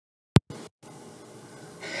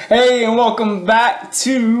Hey, and welcome back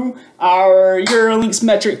to our Eurolinks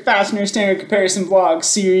Metric Fastener Standard Comparison Vlog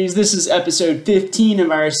series. This is episode 15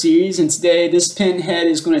 of our series, and today this pin head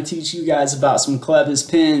is going to teach you guys about some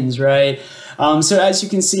Clevis pins, right? So as you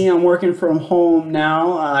can see, I'm working from home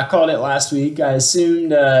now. I called it last week. I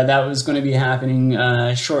assumed that was going to be happening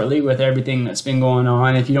shortly with everything that's been going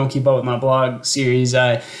on. If you don't keep up with my blog series,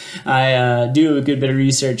 I do a good bit of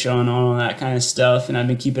research on all that kind of stuff, and I've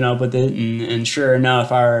been keeping up with it. And sure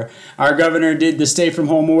enough, our governor did the stay from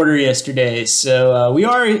home order yesterday. So we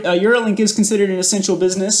are Eurolink is considered an essential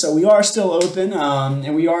business, so we are still open,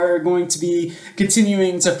 and we are going to be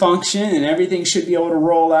continuing to function, and everything should be able to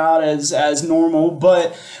roll out as normal.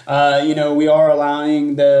 But you know, we are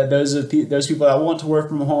allowing those people that want to work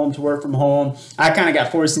from home to work from home. I kind of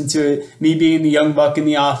got forced into it, me being the young buck in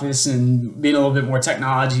the office and being a little bit more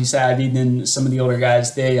technology savvy than some of the older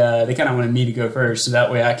guys. They kind of wanted me to go first, so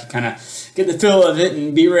that way I could kind of get the feel of it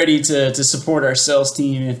and be ready to support our sales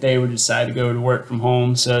team if they would decide to go to work from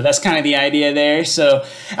home. So that's kind of the idea there. So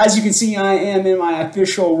as you can see, I am in my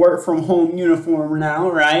official work from home uniform now,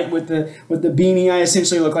 right? With the beanie, I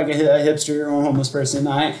essentially look like a hipster or a homeless person.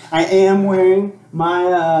 I am wearing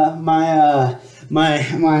my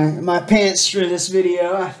pants for this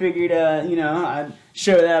video. I figured you know, I'd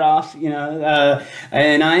show that off, you know,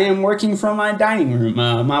 and I am working from my dining room.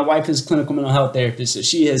 My wife is a clinical mental health therapist, so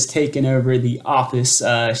she has taken over the office.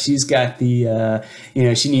 She's got the, you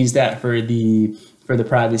know, she needs that for the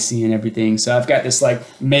privacy and everything. So I've got this like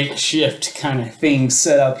makeshift kind of thing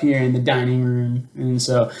set up here in the dining room, and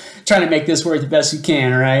so trying to make this work the best we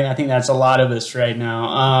can, right? I think that's a lot of us right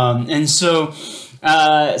now. And so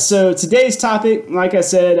today's topic, like I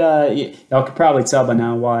said, y'all could probably tell by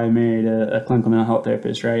now why I married a clinical mental health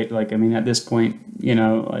therapist, right? Like, I mean, at this point, you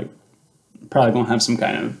know, like, probably gonna have some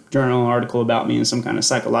kind of journal article about me in some kind of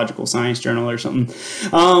psychological science journal or something.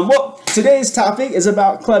 Well, today's topic is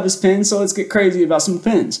about Clevis pins, so let's get crazy about some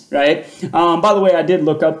pins, right? By the way, I did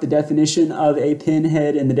look up the definition of a pin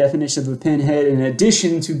head, and the definition of a pin head, in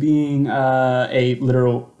addition to being a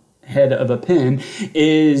literal head of a pin,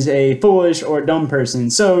 is a foolish or dumb person.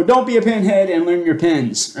 So don't be a pinhead and learn your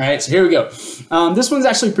pins. All right, so here we go. This one's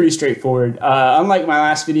actually pretty straightforward. Unlike my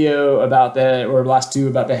last video about or last two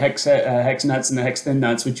about the hex nuts and the hex thin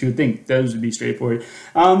nuts, which you would think those would be straightforward.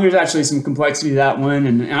 There's actually some complexity to that one,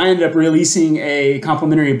 and I ended up releasing a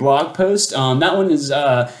complimentary blog post. That one is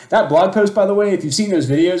that blog post, by the way, if you've seen those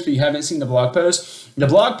videos but you haven't seen the blog post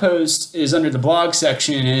is under the blog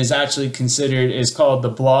section and is actually called the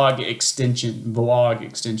blog extension.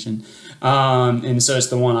 And so it's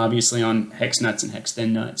the one obviously on hex nuts and hex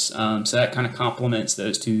thin nuts. So that kind of complements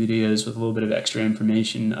those two videos with a little bit of extra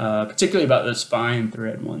information, particularly about those fine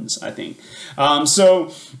thread ones, I think.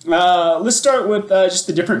 So let's start with just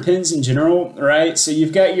the different pins in general, right? So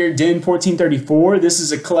you've got your DIN 1434. This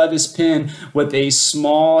is a Clevis pin with a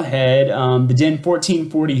small head. The DIN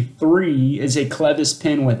 1443 is a Clevis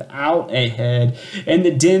pin without a head, and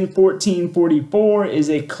the DIN 1444 is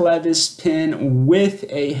a Clevis pin with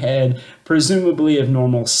a head, presumably of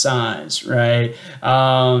normal size, right?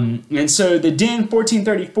 And so the DIN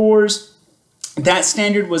 1434s, that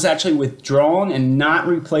standard was actually withdrawn and not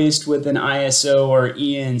replaced with an ISO or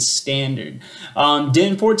EN standard.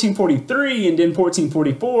 DIN 1443 and DIN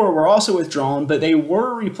 1444 were also withdrawn, but they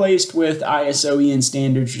were replaced with ISO EN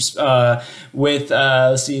standards.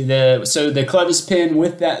 Let's see, the Clevis pin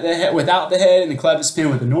with without the head and the Clevis pin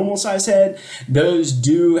with a normal size head, those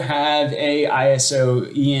do have a ISO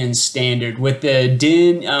EN standard, with the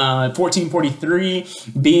DIN 1443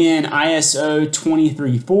 being ISO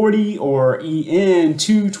 2340 or EN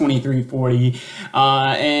 22340,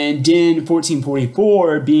 and DIN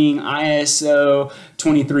 1444 being ISO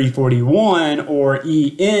 2341 or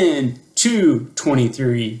EN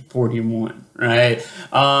 22341, right?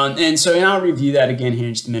 And I'll review that again here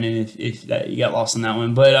in just a minute if you got lost on that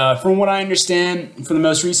one. But from what I understand, for the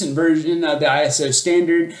most recent version of the ISO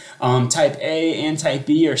standard, Type A and Type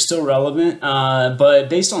B are still relevant, but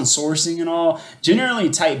based on sourcing and all,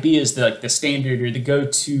 generally Type B is the standard or the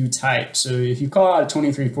go-to type. So if you call out a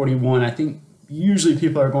 2341, I think usually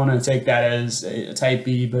people are going to take that as a Type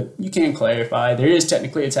B, but you can clarify. There is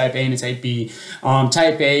technically a Type A and a Type B.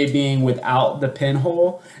 Type A being without the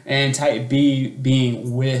pinhole, and Type B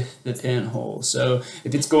being with the pinhole. So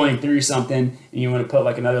if it's going through something and you want to put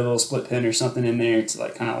like another little split pin or something in there to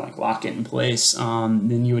like kind of like lock it in place,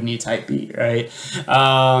 then you would need Type B, right?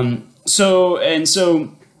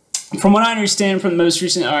 from what I understand from the most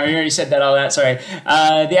recent, I already said that, all that, sorry.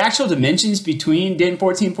 The actual dimensions between DIN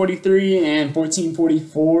 1443 and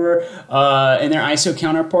 1444 and their ISO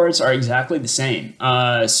counterparts are exactly the same.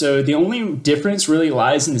 So the only difference really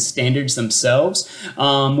lies in the standards themselves,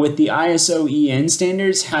 with the ISO EN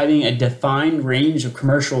standards having a defined range of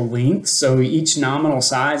commercial lengths. So each nominal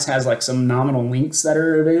size has like some nominal lengths that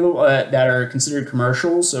are available, that are considered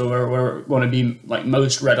commercial, so are going to be like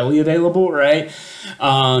most readily available, right?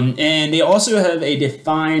 And they also have a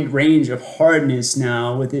defined range of hardness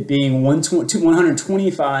now, with it being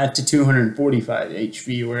 125 to 245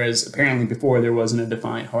 HV, whereas apparently before there wasn't a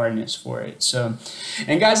defined hardness for it. So,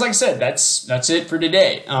 and guys, like I said, that's it for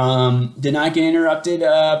today. Did not get interrupted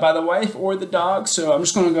by the wife or the dog, so I'm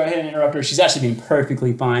just going to go ahead and interrupt her. She's actually being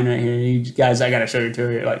perfectly fine right here. You guys, I got to show her to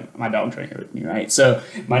her. Like, my dog's right here with me, right? So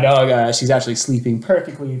my dog, she's actually sleeping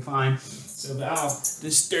perfectly fine. So I'll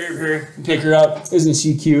disturb her and pick her up. Isn't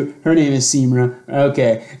she cute? Her name is Simra.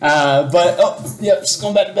 Okay. But, oh, yep, she's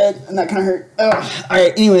going back to bed. I'm not going to hurt. Oh, all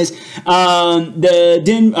right. Anyways, the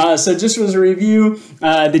DIN, so just as a review,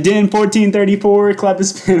 the DIN 1434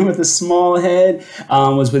 Clevis pin with a small head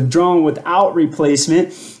was withdrawn without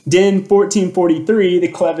replacement. DIN 1443, the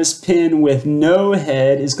Clevis pin with no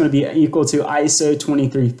head, is going to be equal to ISO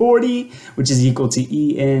 2340, which is equal to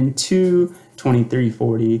EN2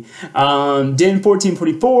 2340. DIN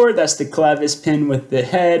 1444, that's the Clevis pin with the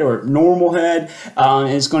head or normal head,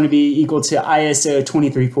 is going to be equal to ISO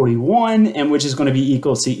 2341, and which is going to be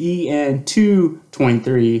equal to EN2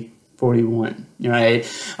 2341. Right.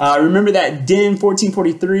 Remember that DIN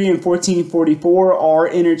 1443 and 1444 are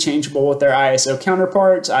interchangeable with their ISO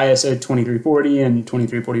counterparts, ISO 2340 and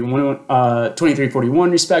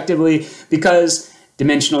 2341 respectively, because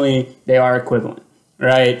dimensionally they are equivalent.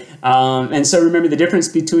 Right. And so remember, the difference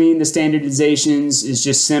between the standardizations is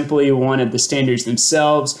just simply one of the standards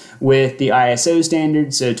themselves, with the ISO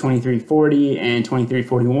standards, so 2340 and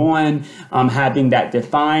 2341, having that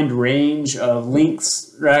defined range of lengths,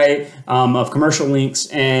 right, of commercial lengths,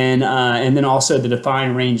 and then also the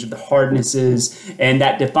defined range of the hardnesses, and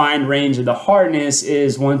that defined range of the hardness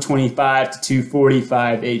is 125 to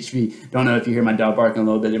 245 HV. Don't know if you hear my dog barking a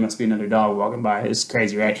little bit. There must be another dog walking by. It's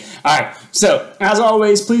crazy, right? All right. So as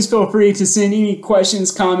always, please feel free to send any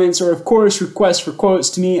questions, comments, or of course requests for quotes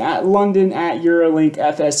to me at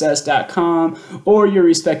london@eurolinkfss.com or your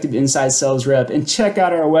respective inside sales rep, and check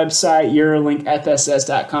out our website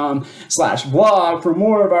eurolinkfss.com/blog for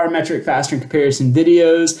more of our metric fastener comparison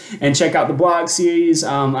videos, and check out the blog series.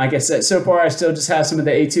 Like I said, so far I still just have some of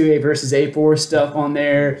the A2A versus A4 stuff on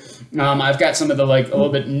there. I've got some of the like a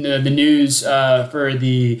little bit the news for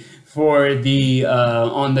the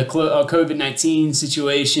on the COVID-19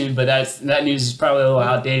 situation, but that news is probably a little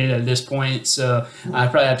outdated at this point, so I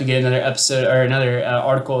probably have to get another episode or another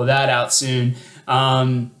article of that out soon.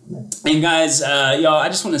 And guys, y'all, I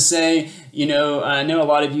just want to say, you know, I know a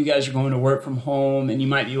lot of you guys are going to work from home, and you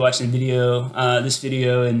might be watching this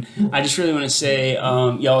video, and I just really want to say,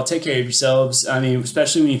 y'all, take care of yourselves. I mean,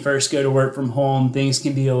 especially when you first go to work from home, things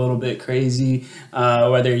can be a little bit crazy,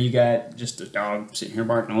 whether you got just a dog sitting here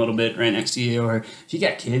barking a little bit right next to you, or if you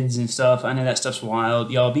got kids and stuff. I know that stuff's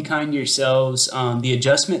wild. Y'all, be kind to yourselves. The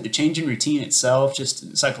adjustment, the change in routine itself,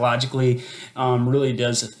 just psychologically, really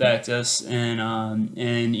does affect us,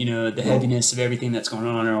 and you know, the heaviness of everything that's going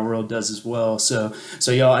on in our world does as well. So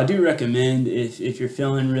y'all, I do recommend, if you're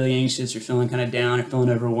feeling really anxious, you're feeling kind of down, or feeling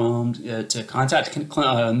overwhelmed, to contact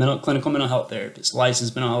clinical mental health therapists,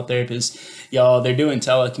 licensed mental health therapists. Y'all, they're doing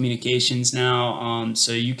telecommunications now,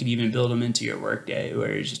 so you could even build them into your workday,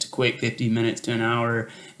 where it's just a quick 50 minutes to an hour,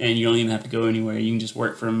 and you don't even have to go anywhere. You can just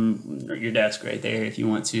work from your desk right there if you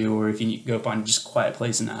want to, or if you go find just a quiet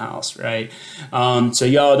place in the house, right? So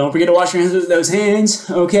y'all, don't forget to wash your hands with those hands,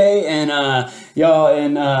 okay? And y'all,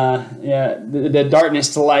 and yeah, the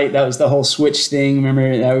darkness to light, that was the whole switch thing,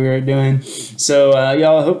 remember, that we were doing. So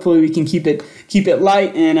y'all, hopefully we can keep it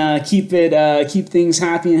light, and keep things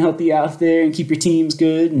happy and healthy out there, and keep your teams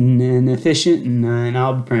good and efficient, and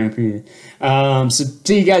I'll be praying for you. So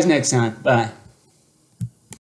see you guys next time. Bye.